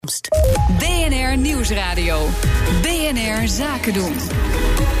BNR Nieuwsradio. BNR Zaken doen.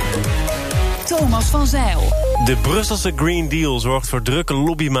 Thomas van Zeil. De Brusselse Green Deal zorgt voor drukke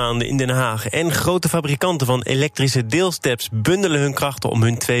lobbymaanden in Den Haag. En grote fabrikanten van elektrische deelsteps bundelen hun krachten om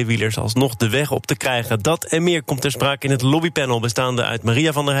hun tweewielers alsnog de weg op te krijgen. Dat en meer komt ter sprake in het lobbypanel, bestaande uit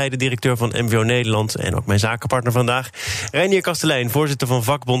Maria van der Heijden, directeur van MVO Nederland, en ook mijn zakenpartner vandaag, Reinier Kastelein, voorzitter van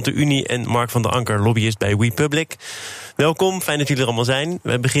vakbond De Unie, en Mark van der Anker, lobbyist bij WePublic. Welkom, fijn dat jullie er allemaal zijn.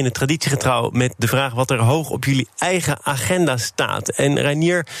 We beginnen traditiegetrouw met de vraag wat er hoog op jullie eigen agenda staat. En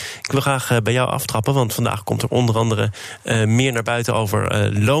Reinier, ik wil graag bij jou aftrappen, want vandaag komt er onder andere meer naar buiten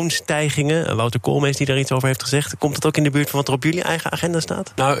over loonstijgingen. Wouter Koolmees die daar iets over heeft gezegd. Komt dat ook in de buurt van wat er op jullie eigen agenda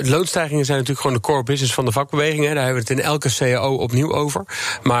staat? Nou, loonstijgingen zijn natuurlijk gewoon de core business van de vakbeweging. Daar hebben we het in elke CAO opnieuw over.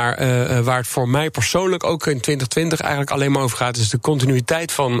 Maar waar het voor mij persoonlijk ook in 2020 eigenlijk alleen maar over gaat, is de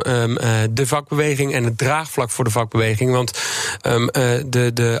continuïteit van de vakbeweging en het draagvlak voor de vakbeweging. Want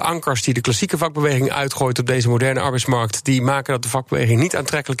de ankers die de klassieke vakbeweging uitgooit op deze moderne arbeidsmarkt, die maken dat de vakbeweging niet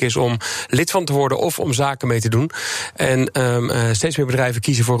aantrekkelijk is om lid van te worden of om zaken mee te doen. En steeds meer bedrijven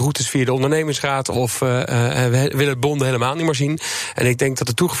kiezen voor routes via de ondernemingsraad of willen bonden helemaal niet meer zien. En ik denk dat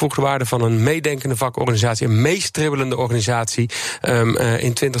de toegevoegde waarde van een meedenkende vakorganisatie, een meestribbelende organisatie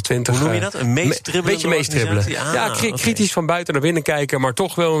in 2020... Hoe noem je dat? Een meestribbelende beetje meestribbelen. Kritisch van buiten naar binnen kijken, maar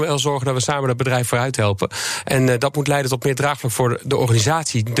toch wel zorgen dat we samen dat bedrijf vooruit helpen. En dat moet leiden tot meer draagvlak voor de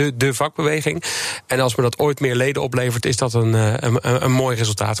organisatie, de vakbeweging. En als me dat ooit meer leden oplevert, is dat een mooi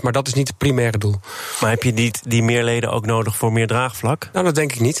resultaat. Maar dat is niet het primaire doel. Maar heb je die meer leden ook nodig voor meer draagvlak? Nou, dat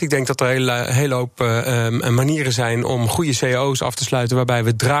denk ik niet. Ik denk dat er een hele hoop manieren zijn om goede cao's af te sluiten, waarbij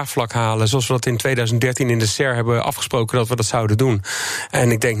we draagvlak halen, zoals we dat in 2013 in de SER hebben afgesproken dat we dat zouden doen.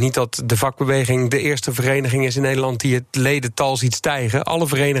 En ik denk niet dat de vakbeweging de eerste vereniging is in Nederland die het ledental ziet stijgen. Alle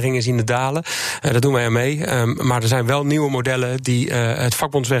verenigingen zien het dalen. Dat doen wij aan mee. Maar er zijn wel nieuwe modellen die het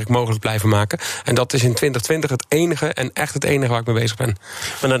vakbondswerk mogelijk blijven maken. En dat is in 2020 het enige waar ik mee bezig ben.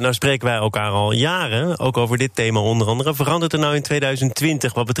 Maar nou spreken wij elkaar al jaren, ook over dit thema onder andere. Verandert er nou in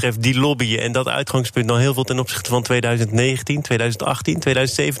 2020 wat betreft die lobbyen en dat uitgangspunt nou heel veel ten opzichte van 2019, 2018,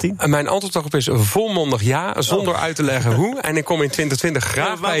 2017? Mijn antwoord daarop is volmondig ja, zonder uit te leggen hoe. En ik kom in 2020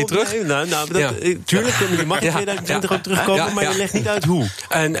 graag bij je terug. Tuurlijk, je mag in 2020 ook terugkomen, maar je legt niet uit hoe.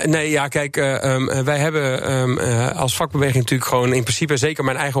 Wij hebben als vakbeweging natuurlijk gewoon in principe, zeker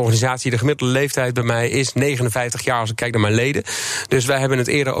mijn eigen organisatie, de gemiddelde leeftijd bij mij is 59 jaar als ik kijk naar mijn leden. Dus wij hebben het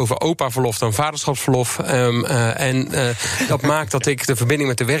eerder over opa-verlof dan vaderschapsverlof. Dat maakt dat ik de verbinding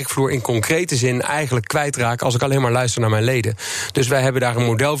met de werkvloer in concrete zin eigenlijk kwijtraak als ik alleen maar luister naar mijn leden. Dus wij hebben daar een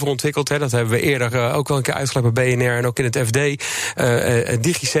model voor ontwikkeld. Dat hebben we eerder ook wel een keer uitgelegd bij BNR en ook in het FD.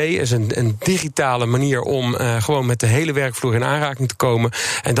 DigiC is een digitale manier om gewoon met de hele werkvloer in aanraking te komen.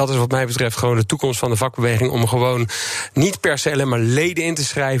 En dat is wat mij betreft gewoon de toekomst van de vakbeweging, om gewoon niet per se alleen maar leden in te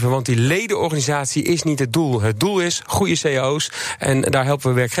schrijven, want die ledenorganisatie is niet het doel. Het doel is goede cao's en daar helpen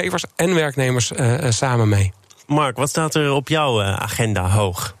we werkgevers en werknemers samen mee. Mark, wat staat er op jouw agenda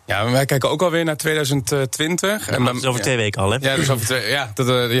hoog? Ja, wij kijken ook alweer naar 2020. En dat is over 2 weken al, hè? Ja,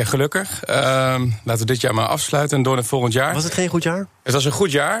 dus gelukkig. Laten we dit jaar maar afsluiten en door naar volgend jaar. Was het geen goed jaar? Het was een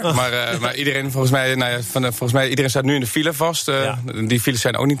goed jaar, maar iedereen volgens mij iedereen staat nu in de file vast. Die files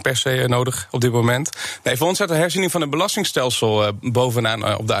zijn ook niet per se nodig op dit moment. Nee, voor ons staat de herziening van het belastingstelsel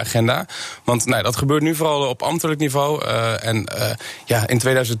bovenaan op de agenda. Want dat gebeurt nu vooral op ambtelijk niveau. In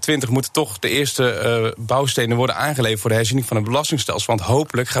 2020 moeten toch de eerste bouwstenen worden aangeleverd voor de herziening van het belastingstelsel. Want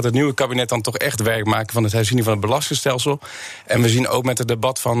hopelijk gaat het nieuwe kabinet dan toch echt werk maken van het herziening van het belastingstelsel. En we zien ook met het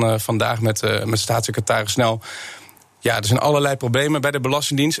debat van vandaag met staatssecretaris Snel. Ja, er zijn allerlei problemen bij de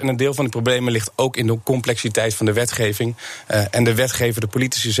Belastingdienst. En een deel van de problemen ligt ook in de complexiteit van de wetgeving. En de wetgever, de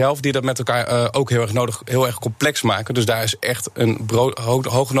politici zelf, die dat met elkaar ook heel erg complex maken. Dus daar is echt een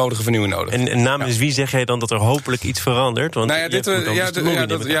hoognodige vernieuwing nodig. En namens wie zeg jij dan dat er hopelijk iets verandert? Want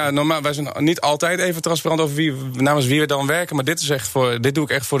normaal, wij zijn niet altijd even transparant over namens wie we dan werken. Maar dit doe ik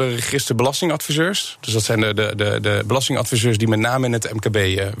echt voor de register belastingadviseurs. Dus dat zijn de belastingadviseurs die met name in het MKB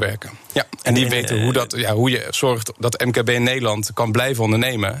werken. Ja, en die weten hoe je zorgt dat MKB in Nederland kan blijven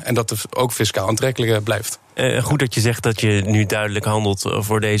ondernemen en dat het ook fiscaal aantrekkelijk blijft. Goed dat je zegt dat je nu duidelijk handelt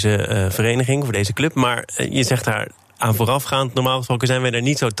voor deze vereniging, voor deze club. Maar je zegt daar aan voorafgaand, normaal gesproken zijn wij er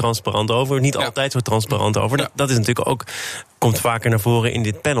niet zo transparant over. Niet altijd zo transparant over. Ja. Dat is natuurlijk ook, komt vaker naar voren in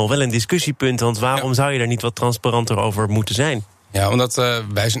dit panel, wel een discussiepunt. Want waarom zou je daar niet wat transparanter over moeten zijn? Ja, omdat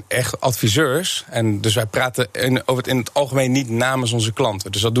wij zijn echt adviseurs. En dus wij praten in het algemeen niet namens onze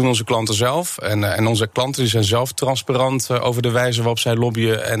klanten. Dus dat doen onze klanten zelf. En onze klanten die zijn zelf transparant over de wijze waarop zij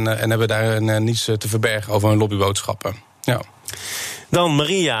lobbyen. En hebben daar niets te verbergen over hun lobbyboodschappen. Ja. Dan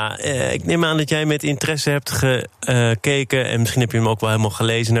Maria, ik neem aan dat jij met interesse hebt gekeken... en misschien heb je hem ook wel helemaal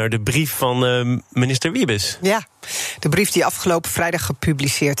gelezen... naar de brief van minister Wiebes. Ja, de brief die afgelopen vrijdag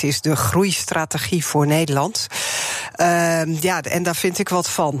gepubliceerd is... de groeistrategie voor Nederland. En daar vind ik wat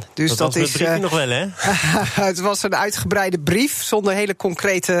van. Dus dat is briefje nog wel, hè? Het was een uitgebreide brief zonder hele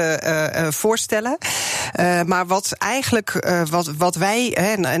concrete voorstellen. Maar wat eigenlijk, wat wij...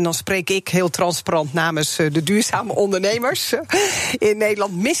 en dan spreek ik heel transparant namens de duurzame ondernemers... in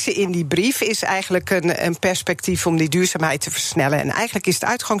Nederland missen in die brief... is eigenlijk een perspectief om die duurzaamheid te versnellen. En eigenlijk is het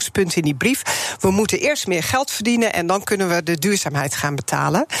uitgangspunt in die brief... we moeten eerst meer geld verdienen... en dan kunnen we de duurzaamheid gaan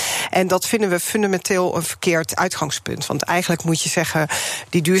betalen. En dat vinden we fundamenteel een verkeerd uitgangspunt. Want eigenlijk moet je zeggen...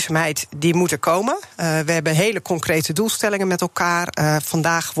 die duurzaamheid die moet er komen. We hebben hele concrete doelstellingen met elkaar.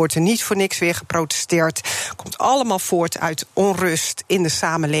 Vandaag wordt er niet voor niks weer geprotesteerd. Komt allemaal voort uit onrust in de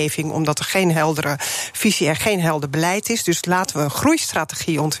samenleving... omdat er geen heldere visie en geen helder beleid is. Dus laten we een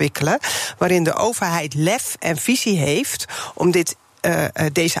groeistrategie ontwikkelen... waarin de overheid lef en visie heeft om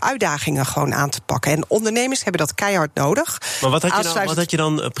deze uitdagingen gewoon aan te pakken. En ondernemers hebben dat keihard nodig. Maar wat had je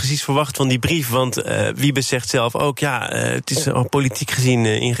dan precies verwacht van die brief? Want Wiebes zegt zelf ook... het is politiek gezien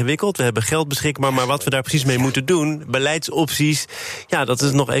ingewikkeld. We hebben geld beschikbaar, maar wat we daar precies mee moeten doen... beleidsopties, dat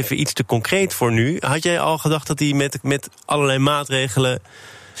is nog even iets te concreet voor nu. Had jij al gedacht dat hij met allerlei maatregelen...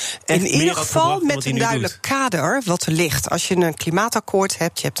 in ieder geval met een duidelijk kader wat er ligt. Als je een klimaatakkoord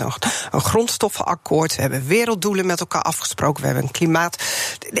hebt, je hebt een grondstoffenakkoord... we hebben werelddoelen met elkaar afgesproken, we hebben een klimaat...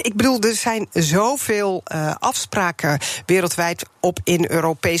 Ik bedoel, er zijn zoveel afspraken wereldwijd in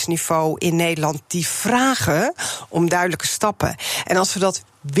Europees niveau, in Nederland... die vragen om duidelijke stappen. En als we dat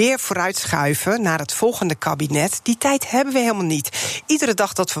weer vooruitschuiven naar het volgende kabinet... die tijd hebben we helemaal niet. Iedere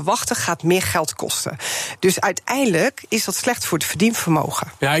dag dat we wachten gaat meer geld kosten. Dus uiteindelijk is dat slecht voor het verdienvermogen.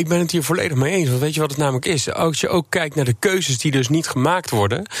 Ja, ik ben het hier volledig mee eens. Want weet je wat het namelijk is? Als je ook kijkt naar de keuzes die dus niet gemaakt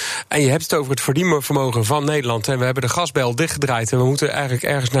worden... en je hebt het over het verdienvermogen van Nederland... en we hebben de gasbel dichtgedraaid... en we moeten eigenlijk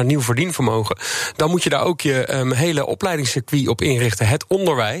ergens naar nieuw verdienvermogen... dan moet je daar ook je hele opleidingscircuit op inrichten. Het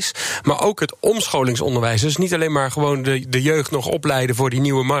onderwijs, maar ook het omscholingsonderwijs. Dus niet alleen maar gewoon de jeugd nog opleiden... voor die nieuwe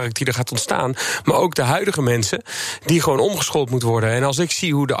markt die er gaat ontstaan... maar ook de huidige mensen die gewoon omgeschoold moeten worden. En als ik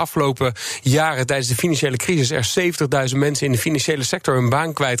zie hoe de afgelopen jaren tijdens de financiële crisis... er 70.000 mensen in de financiële sector hun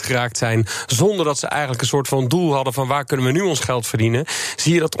baan kwijtgeraakt zijn... zonder dat ze eigenlijk een soort van doel hadden... van waar kunnen we nu ons geld verdienen...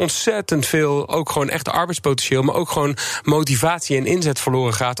 zie je dat ontzettend veel, ook gewoon echt arbeidspotentieel... maar ook gewoon motivatie en inzet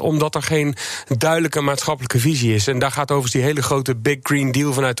verloren gaat... omdat er geen duidelijke maatschappelijke visie is. En daar gaat overigens die hele grote Big Green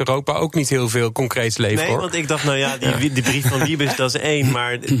Deal vanuit Europa... ook niet heel veel concreets leven, hoor. Want ik dacht, die brief van Wiebes, dat is 1...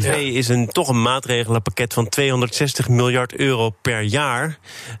 maar 2 is toch een maatregelenpakket van 260 miljard euro per jaar.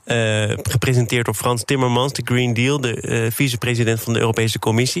 Gepresenteerd door Frans Timmermans, de Green Deal, de vicepresident van de Europese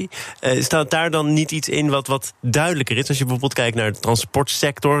Commissie. Staat daar dan niet iets in wat duidelijker is? Als je bijvoorbeeld kijkt naar de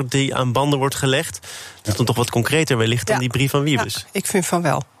transportsector die aan banden wordt gelegd. Dat is dan toch wat concreter wellicht dan die brief van Wiebes. Ja, ik vind van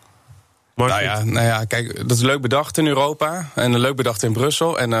wel. Nou ja, kijk, dat is leuk bedacht in Europa en leuk bedacht in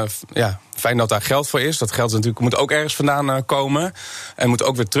Brussel. En fijn dat daar geld voor is. Dat geld moet ook ergens vandaan komen. En moet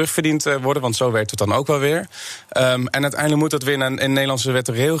ook weer terugverdiend worden, want zo werkt het dan ook wel weer. En uiteindelijk moet dat weer in Nederlandse wet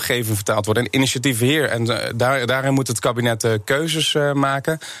en regelgeving vertaald worden. En initiatiefbeheer. En daarin moet het kabinet keuzes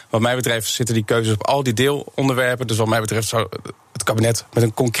maken. Wat mij betreft zitten die keuzes op al die deelonderwerpen. Dus wat mij betreft zou het kabinet met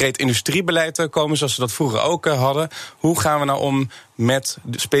een concreet industriebeleid komen, zoals ze dat vroeger ook hadden. Hoe gaan we nou om met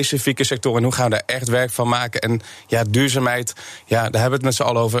de specifieke sectoren en hoe gaan we daar echt werk van maken? En duurzaamheid, daar hebben we het met z'n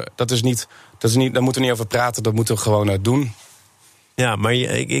allen over. Daar moeten we niet over praten, dat moeten we gewoon doen. Ja, maar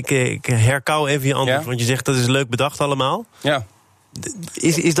ik herkauw even je antwoord, want je zegt dat is leuk bedacht allemaal. Ja.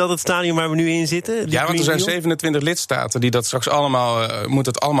 Is dat het stadium waar we nu in zitten? Ja, want er zijn 27 lidstaten die dat straks allemaal... moet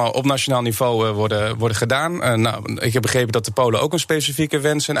het allemaal op nationaal niveau worden gedaan. Ik heb begrepen dat de Polen ook een specifieke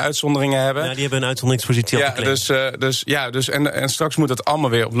wens en uitzonderingen hebben. Ja, die hebben een uitzonderingspositie afgekleed. En straks moet het allemaal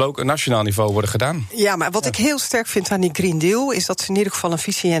weer op nationaal niveau worden gedaan. Ja, maar wat ik heel sterk vind aan die Green Deal is dat ze in ieder geval een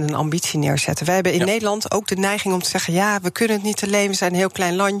visie en een ambitie neerzetten. Wij hebben in Nederland ook de neiging om te zeggen, we kunnen het niet alleen, we zijn een heel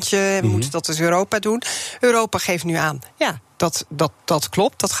klein landje, we moeten dat als Europa doen. Europa geeft nu aan, dat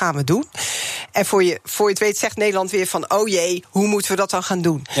klopt, dat gaan we doen. En voor je het weet zegt Nederland weer van, oh jee, hoe moeten we dat dan gaan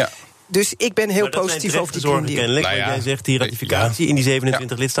doen? Ja. Dus ik ben heel positief over die Green Deal. Kennelijk, want jij zegt die ratificatie in die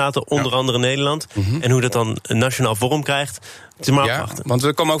 27 lidstaten, onder andere Nederland. En hoe dat dan nationaal vorm krijgt, het is maar afwachten. Want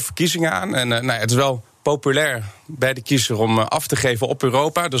er komen ook verkiezingen aan. En het is wel populair bij de kiezer om af te geven op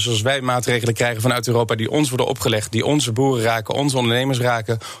Europa. Dus als wij maatregelen krijgen vanuit Europa die ons worden opgelegd, die onze boeren raken, onze ondernemers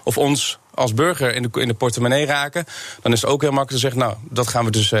raken, of ons als burger in de portemonnee raken, dan is het ook heel makkelijk te zeggen, dat gaan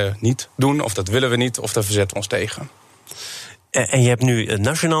we dus niet doen, of dat willen we niet, of daar verzetten we ons tegen. En je hebt nu een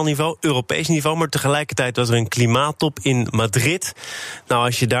nationaal niveau, Europees niveau, maar tegelijkertijd was er een klimaattop in Madrid. Nou,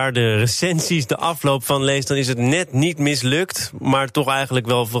 als je daar de recensies, de afloop van leest, dan is het net niet mislukt, maar toch eigenlijk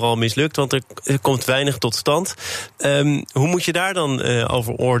wel vooral mislukt, want er komt weinig tot stand. Hoe moet je daar dan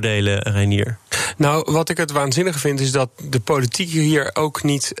over oordelen, Reinier? Nou, wat ik het waanzinnige vind is dat de politiek hier ook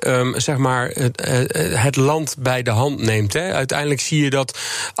niet het land bij de hand neemt. Hè. Uiteindelijk zie je dat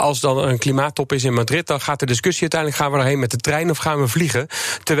als dan een klimaattop is in Madrid, dan gaat de discussie uiteindelijk, gaan we erheen met de trein of gaan we vliegen?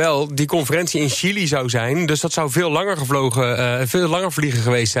 Terwijl die conferentie in Chili zou zijn, dus dat zou veel langer vliegen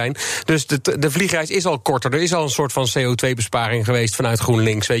geweest zijn. Dus de vliegreis is al korter. Er is al een soort van CO2-besparing geweest vanuit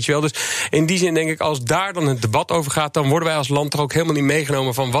GroenLinks, weet je wel. Dus in die zin denk ik, als daar dan het debat over gaat, dan worden wij als land toch ook helemaal niet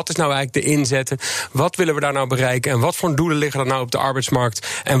meegenomen van wat is nou eigenlijk de inzetten, wat willen we daar nou bereiken en wat voor doelen liggen er nou op de arbeidsmarkt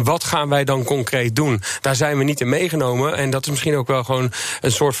en wat gaan wij dan concreet doen? Daar zijn we niet in meegenomen en dat is misschien ook wel gewoon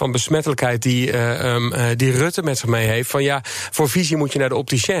een soort van besmettelijkheid die Rutte met zich mee heeft. Van ja, voor visie moet je naar de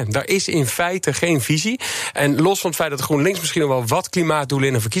opticien. Daar is in feite geen visie. En los van het feit dat GroenLinks misschien nog wel wat klimaatdoelen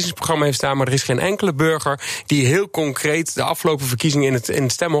in een verkiezingsprogramma heeft staan, maar er is geen enkele burger die heel concreet de afgelopen verkiezingen in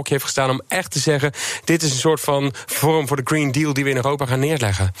het stemhokje heeft gestaan om echt te zeggen, dit is een soort van vorm voor de Green Deal die we in Europa gaan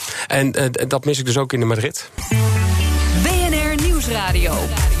neerleggen. En dat mis ik dus ook in de Madrid. BNR Nieuwsradio.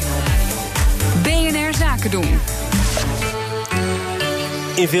 BNR Zaken doen.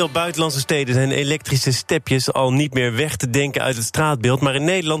 In veel buitenlandse steden zijn elektrische stepjes al niet meer weg te denken uit het straatbeeld. Maar in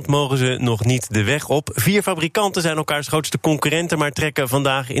Nederland mogen ze nog niet de weg op. 4 fabrikanten zijn elkaars grootste concurrenten, maar trekken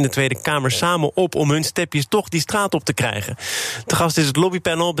vandaag in de Tweede Kamer samen op om hun stepjes toch die straat op te krijgen. De gast is het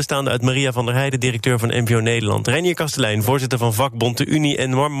lobbypanel, bestaande uit Maria van der Heijden, directeur van NPO Nederland, Reinier Kastelein, voorzitter van vakbond De Unie,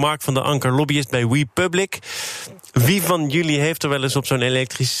 en Mark van der Anker, lobbyist bij WePublic. Wie van jullie heeft er wel eens op zo'n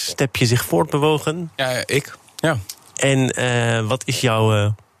elektrisch stepje zich voortbewogen? Ja, ik. Ja. En wat is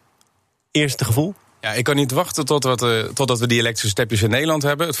jouw eerste gevoel? Ja, ik kan niet wachten totdat we die elektrische stepjes in Nederland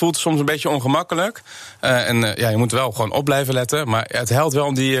hebben. Het voelt soms een beetje ongemakkelijk. Je moet wel gewoon op blijven letten. Maar het helpt wel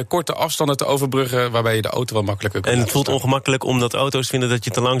om die korte afstanden te overbruggen, waarbij je de auto wel makkelijker kan. En het voelt ongemakkelijk omdat auto's vinden dat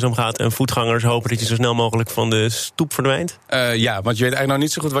je te langzaam gaat en voetgangers hopen dat je zo snel mogelijk van de stoep verdwijnt? Ja, want je weet eigenlijk nou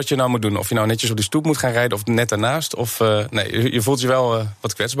niet zo goed wat je nou moet doen. Of je nou netjes op die stoep moet gaan rijden of net daarnaast. Of je voelt je wel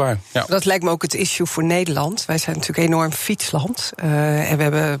wat kwetsbaar. Ja. Dat lijkt me ook het issue voor Nederland. Wij zijn natuurlijk een enorm fietsland. En we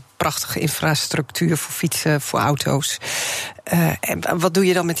hebben prachtige infrastructuur voor fietsen, voor auto's. En wat doe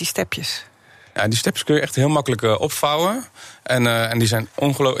je dan met die stepjes? Ja, die stepjes kun je echt heel makkelijk opvouwen. En die zijn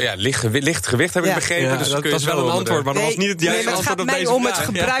ongelooflijk. Ja, licht gewicht heb ik begrepen. Ja, dus dat is wel een antwoord, maar dat was niet het juiste antwoord op deze vraag. Het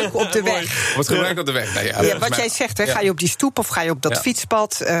gaat mij om het gebruik op de weg. Wat gebruik op de weg? Wat jij zegt, hè, ga je op die stoep of ga je op dat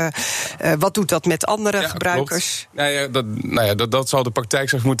fietspad? Wat doet dat met andere gebruikers? Dat zal de praktijk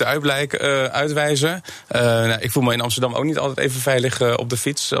zich moeten uitwijzen. Ik voel me in Amsterdam ook niet altijd even veilig op de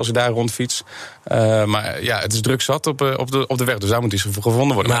fiets, als ik daar rondfiets. Maar ja, het is druk zat op de weg, dus daar moet iets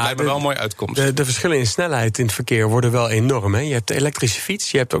gevonden worden. Maar het lijkt me wel een mooie uitkomst. De verschillen in snelheid in het verkeer worden wel enorm. Hè? Je hebt de elektrische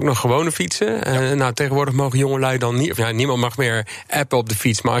fiets, je hebt ook nog gewone fietsen. Tegenwoordig mogen jongelui dan niet, niemand mag meer appen op de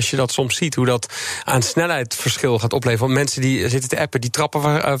fiets. Maar als je dat soms ziet, hoe dat aan snelheidsverschil gaat opleveren. Want mensen die zitten te appen, die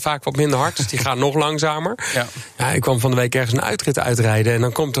trappen vaak wat minder hard. Dus die gaan nog langzamer. Ja, ik kwam van de week ergens een uitrit uitrijden. En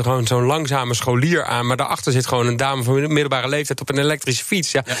dan komt er gewoon zo'n langzame scholier aan. Maar daarachter zit gewoon een dame van middelbare leeftijd op een elektrische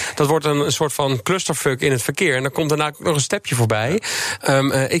fiets. Ja. Dat wordt een soort van clusterfuck in het verkeer. En dan komt daarna ook nog een stepje voorbij.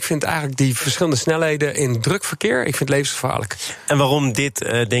 Ik vind eigenlijk die verschillende snelheden in druk verkeer, ik vind het levensgevaarlijk. En waarom dit,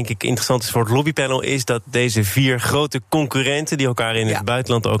 denk ik, interessant is voor het lobbypanel, is dat deze 4 grote concurrenten, die elkaar in het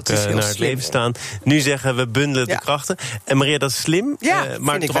buitenland ook naar het leven staan, nu zeggen we bundelen de krachten. En Maria, dat is slim,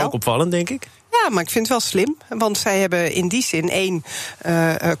 maar toch ook opvallend, denk ik. Ja, maar ik vind het wel slim. Want zij hebben in die zin 1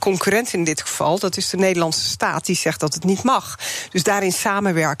 concurrent in dit geval. Dat is de Nederlandse staat, die zegt dat het niet mag. Dus daarin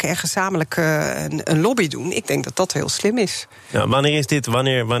samenwerken en gezamenlijk een lobby doen. Ik denk dat dat heel slim is. Ja,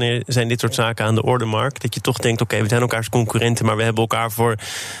 wanneer zijn dit soort zaken aan de orde, Mark? Dat je toch denkt, oké, we zijn elkaars concurrenten, maar we hebben elkaar voor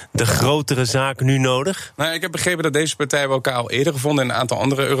de grotere zaken nu nodig? Nou, ik heb begrepen dat deze partijen elkaar al eerder gevonden in een aantal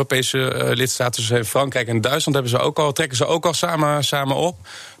andere Europese lidstaten. Dus in Frankrijk en Duitsland trekken ze ook al samen op.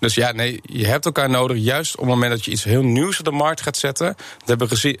 Dus ja, nee, je hebt elkaar nodig, juist op het moment dat je iets heel nieuws op de markt gaat zetten. Dat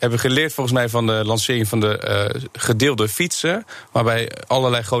hebben we geleerd volgens mij van de lancering van de gedeelde fietsen, waarbij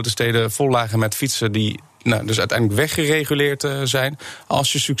allerlei grote steden vol lagen met fietsen die dus uiteindelijk weggereguleerd zijn.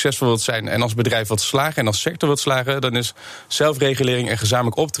 Als je succesvol wilt zijn en als bedrijf wilt slagen en als sector wilt slagen, dan is zelfregulering en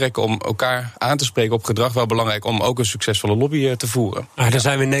gezamenlijk optrekken om elkaar aan te spreken op gedrag wel belangrijk om ook een succesvolle lobby te voeren. Daar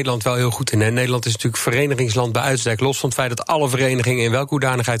zijn we in Nederland wel heel goed in. Hè? Nederland is natuurlijk verenigingsland bij uitstek. Los van het feit dat alle verenigingen in welke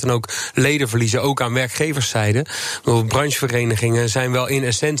hoedanigheid dan ook leden verliezen, ook aan werkgeverszijde. Brancheverenigingen zijn wel in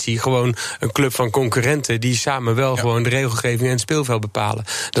essentie gewoon een club van concurrenten die samen wel gewoon de regelgeving en het speelveld bepalen.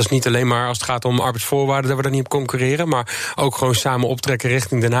 Dat is niet alleen maar als het gaat om arbeidsvoorwaarden dat we daar niet op concurreren. Maar ook gewoon samen optrekken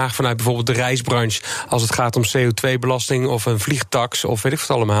richting Den Haag vanuit bijvoorbeeld de reisbranche. Als het gaat om CO2-belasting of een vliegtax of weet ik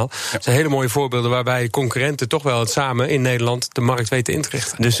wat allemaal. Dat zijn hele mooie voorbeelden waarbij concurrenten toch wel het samen in Nederland de markt weten in te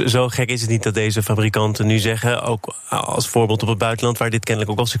richten. Dus zo gek is het niet dat deze fabrikanten nu zeggen, ook als voorbeeld op het buitenland, waar dit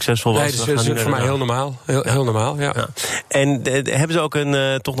kennelijk ook al succesvol was. Nee, dat is voor mij heel normaal. Heel normaal, ja. En hebben ze ook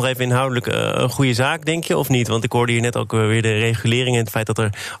toch nog even inhoudelijk een goede zaak, denk je, of niet? Want ik hoorde hier net ook weer de regulering en het feit dat er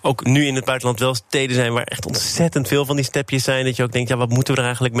ook nu in het buitenland wel steden zijn waar echt ontzettend veel van die stepjes zijn, dat je ook denkt, ja, wat moeten we er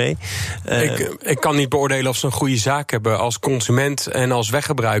eigenlijk mee? Ik kan niet beoordelen of ze een goede zaak hebben. Als consument en als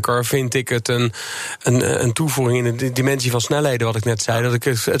weggebruiker vind ik het een toevoeging in de dimensie van snelheden, wat ik net zei, dat ik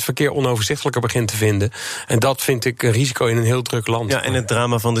het verkeer onoverzichtelijker begin te vinden. En dat vind ik een risico in een heel druk land. Ja, en het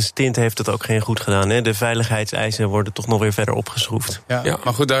drama van de stint heeft het ook geen goed gedaan. Hè? De veiligheidseisen worden toch nog weer verder opgeschroefd. Ja.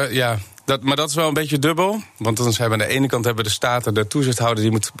 Maar goed, maar dat is wel een beetje dubbel. Want dan hebben aan de ene kant hebben de staten, de toezichthouder,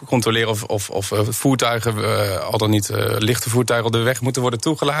 die moet controleren of voertuigen, al dan niet lichte voertuigen op de weg moeten worden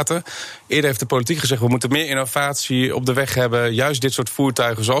toegelaten. Eerder heeft de politiek gezegd, we moeten meer innovatie op de weg hebben. Juist dit soort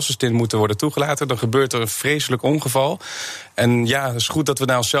voertuigen zoals de stint moeten worden toegelaten. Dan gebeurt er een vreselijk ongeval. En ja, het is goed dat we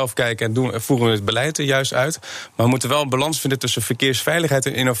naar onszelf kijken en voeren we het beleid er juist uit. Maar we moeten wel een balans vinden tussen verkeersveiligheid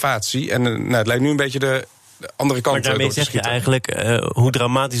en innovatie. En het lijkt nu een beetje de andere kant. Maar daarmee zeg je eigenlijk, hoe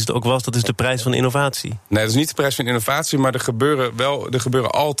dramatisch het ook was, dat is de prijs van innovatie. Nee, dat is niet de prijs van innovatie, maar er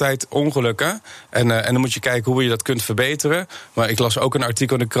gebeuren altijd ongelukken. En dan moet je kijken hoe je dat kunt verbeteren. Maar ik las ook een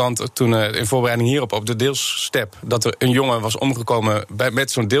artikel in de krant toen in voorbereiding hierop op de deelstep, dat er een jongen was omgekomen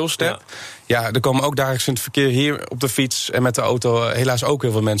met zo'n deelstep. Ja, er komen ook dagelijks in het verkeer hier op de fiets en met de auto helaas ook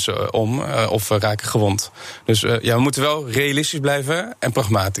heel veel mensen om of raken gewond. Dus we moeten wel realistisch blijven en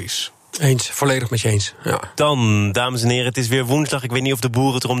pragmatisch. Eens, volledig met je eens. Ja. Dan, dames en heren, het is weer woensdag. Ik weet niet of de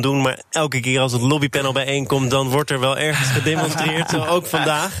boeren het erom doen, maar elke keer als het lobbypanel bijeenkomt, dan wordt er wel ergens gedemonstreerd. Zo ook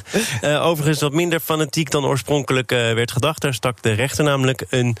vandaag. Overigens wat minder fanatiek dan oorspronkelijk werd gedacht. Daar stak de rechter namelijk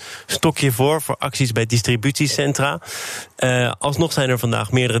een stokje voor acties bij distributiecentra. Alsnog zijn er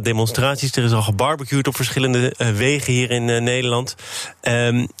vandaag meerdere demonstraties. Er is al gebarbecued op verschillende wegen hier in Nederland.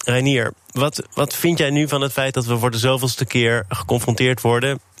 Reinier, wat vind jij nu van het feit dat we voor de zoveelste keer geconfronteerd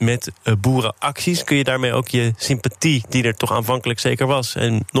worden met boerenacties? Kun je daarmee ook je sympathie, die er toch aanvankelijk zeker was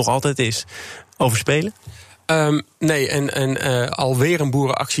en nog altijd is, overspelen? Nee, en alweer een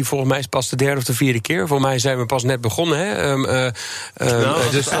boerenactie. Volgens mij is pas de derde of de vierde keer. Volgens mij zijn we pas net begonnen. Hè?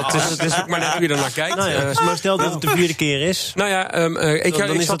 Dus het is ook maar net hoe je er naar kijkt. Nou ja, maar stel dat het de vierde keer is. Nou ja,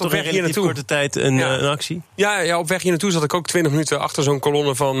 ik zat op weg hier naartoe. Korte tijd een actie? Ja, op weg hier naartoe zat ik ook 20 minuten achter zo'n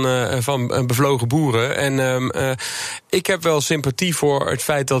kolonne van bevlogen boeren. En ik heb wel sympathie voor het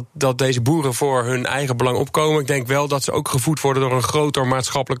feit dat deze boeren voor hun eigen belang opkomen. Ik denk wel dat ze ook gevoed worden door een groter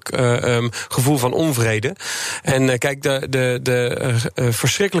maatschappelijk gevoel van onvrede. En kijk, de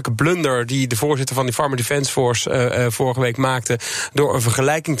verschrikkelijke blunder die de voorzitter van die Farmer Defence Force vorige week maakte, door een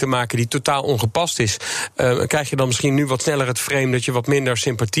vergelijking te maken die totaal ongepast is, krijg je dan misschien nu wat sneller het frame dat je wat minder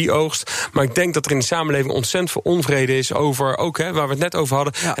sympathie oogst. Maar ik denk dat er in de samenleving ontzettend veel onvrede is over, ook waar we het net over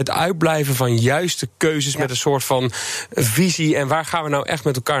hadden, het uitblijven van juiste keuzes met een soort van visie en waar gaan we nou echt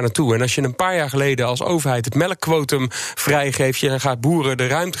met elkaar naartoe. En als je een paar jaar geleden als overheid het melkquotum vrijgeeft, je gaat boeren de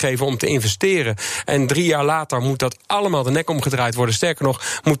ruimte geven om te investeren en 3 jaar later moet dat allemaal de nek omgedraaid worden. Sterker nog,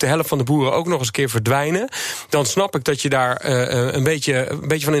 moet de helft van de boeren ook nog eens een keer verdwijnen. Dan snap ik dat je daar een beetje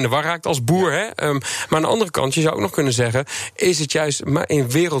van in de war raakt als boer. Hè? Maar aan de andere kant, je zou ook nog kunnen zeggen, is het juist maar in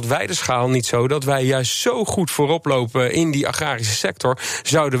wereldwijde schaal niet zo dat wij juist zo goed voorop lopen in die agrarische sector?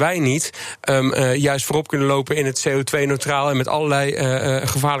 Zouden wij niet juist voorop kunnen lopen in het CO2-neutraal en met allerlei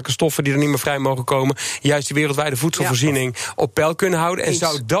gevaarlijke stoffen die er niet meer vrij mogen komen, juist die wereldwijde voedselvoorziening op peil kunnen houden? En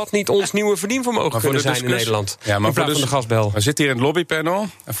zou dat niet ons nieuwe verdienvermogen kunnen zijn in Nederland? Ja, maar in plaats van de gasbel. We zitten hier in het lobbypanel.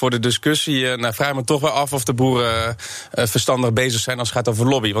 En voor de discussie vraag ik me toch wel af of de boeren verstandig bezig zijn als het gaat over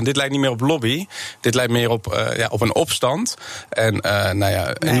lobby. Want dit lijkt niet meer op lobby. Dit lijkt meer op een opstand. En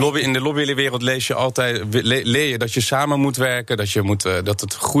in de lobbywereld leer je dat je samen moet werken. Dat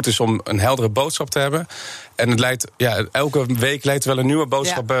het goed is om een heldere boodschap te hebben. En het leidt, elke week leidt wel een nieuwe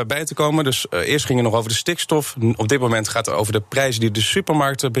boodschap bij te komen. Dus eerst ging het nog over de stikstof. Op dit moment gaat het over de prijzen die de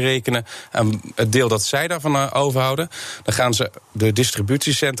supermarkten berekenen. En het deel dat zij daarvan overhouden. Dan gaan ze de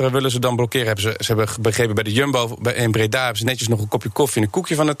distributiecentra willen ze dan blokkeren. Ze hebben begrepen bij de Jumbo in Breda hebben ze netjes nog een kopje koffie en een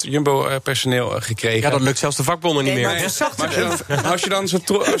koekje van het Jumbo-personeel gekregen. Ja, dat lukt zelfs de vakbonden niet meer. Maar als je dan zo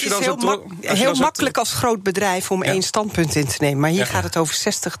heel makkelijk als groot bedrijf om één standpunt in te nemen. Maar hier gaat het over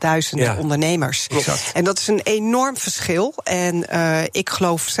 60.000 ondernemers. Exact. En dat is een enorm verschil. En ik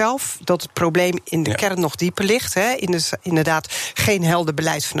geloof zelf dat het probleem in de kern nog dieper ligt. Hè. Inderdaad, geen helder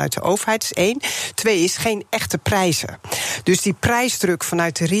beleid vanuit de overheid is 1. 2 is geen echte prijzen. Dus die prijsdruk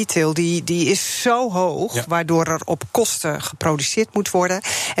vanuit de retail die is zo hoog, waardoor er op kosten geproduceerd moet worden.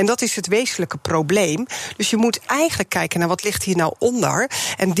 En dat is het wezenlijke probleem. Dus je moet eigenlijk kijken naar wat ligt hier nou onder.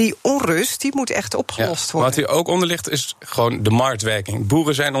 En die onrust die moet echt opgelost worden. Wat hier ook onder ligt is gewoon de marktwerking.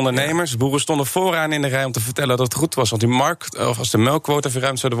 Boeren zijn ondernemers. Boeren stonden vooraan in de rij om te vertellen dat het goed was. Want die als de melkquota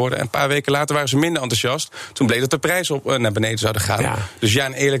verruimd zouden worden. En een paar weken later waren ze minder enthousiast. Toen bleek dat de prijzen naar beneden zouden gaan. Ja. Dus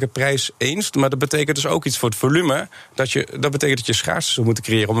een eerlijke prijs eens. Maar dat betekent dus ook iets voor het volume. Dat betekent dat je schaarste zou moeten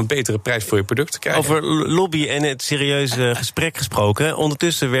creëren om een betere prijs voor je product te krijgen. Over lobby en het serieuze gesprek gesproken.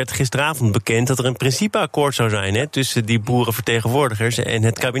 Ondertussen werd gisteravond bekend dat er een principeakkoord zou zijn tussen die boerenvertegenwoordigers en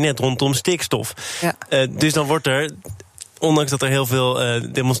het kabinet rondom stikstof. Ja. Dus dan wordt er, ondanks dat er heel veel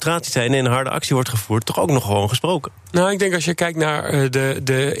demonstraties zijn en harde actie wordt gevoerd, toch ook nog gewoon gesproken. Nou, ik denk als je kijkt naar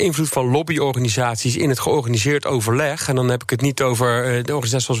de invloed van lobbyorganisaties in het georganiseerd overleg, en dan heb ik het niet over de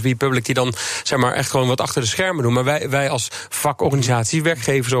organisaties zoals WePublic die dan zeg maar echt gewoon wat achter de schermen doen, maar wij als vakorganisatie,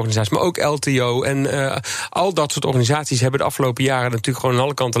 werkgeversorganisaties, maar ook LTO en al dat soort organisaties hebben de afgelopen jaren natuurlijk gewoon aan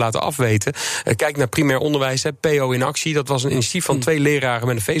alle kanten laten afweten. Kijk naar primair onderwijs, PO in actie, dat was een initiatief van 2 leraren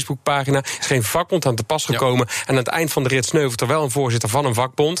met een Facebookpagina. Er is geen vakbond aan te pas gekomen en aan het eind van de rit sneuvelt er wel een voorzitter van een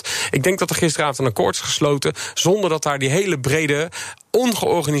vakbond. Ik denk dat er gisteravond een akkoord is gesloten zonder dat daar die hele brede,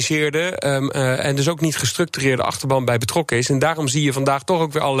 ongeorganiseerde en dus ook niet gestructureerde achterban bij betrokken is. En daarom zie je vandaag toch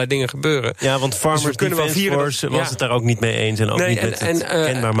ook weer allerlei dingen gebeuren. Ja, want Farmers Defence Force was het daar ook niet mee eens. En ook niet met het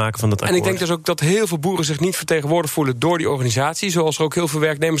kenbaar maken van dat akkoord. En ik denk dus ook dat heel veel boeren zich niet vertegenwoordigd voelen door die organisatie. Zoals er ook heel veel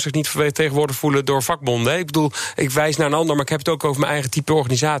werknemers zich niet vertegenwoordigd voelen door vakbonden. Ik bedoel, ik wijs naar een ander, maar ik heb het ook over mijn eigen type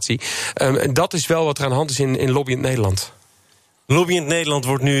organisatie. En dat is wel wat er aan de hand is in Lobbyend Nederland. Lobbyend Nederland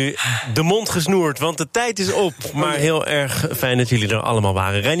wordt nu de mond gesnoerd, want de tijd is op. Maar heel erg fijn dat jullie er allemaal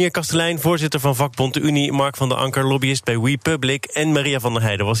waren. Reinier Kastelein, voorzitter van vakbond De Unie, Mark van der Anker, lobbyist bij WePublic, en Maria van der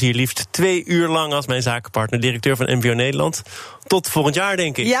Heijden was hier liefst 2 uur lang als mijn zakenpartner, directeur van NPO Nederland. Tot volgend jaar,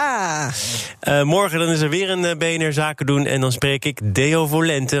 denk ik. Ja. Morgen dan is er weer een BNR Zaken doen en dan spreek ik Deo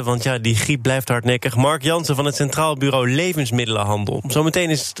Volente, want ja, die griep blijft hardnekkig. Mark Jansen van het Centraal Bureau Levensmiddelenhandel. Zometeen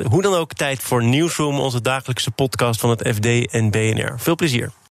is het hoe dan ook tijd voor Newsroom, onze dagelijkse podcast van het FD en BNR. Veel plezier.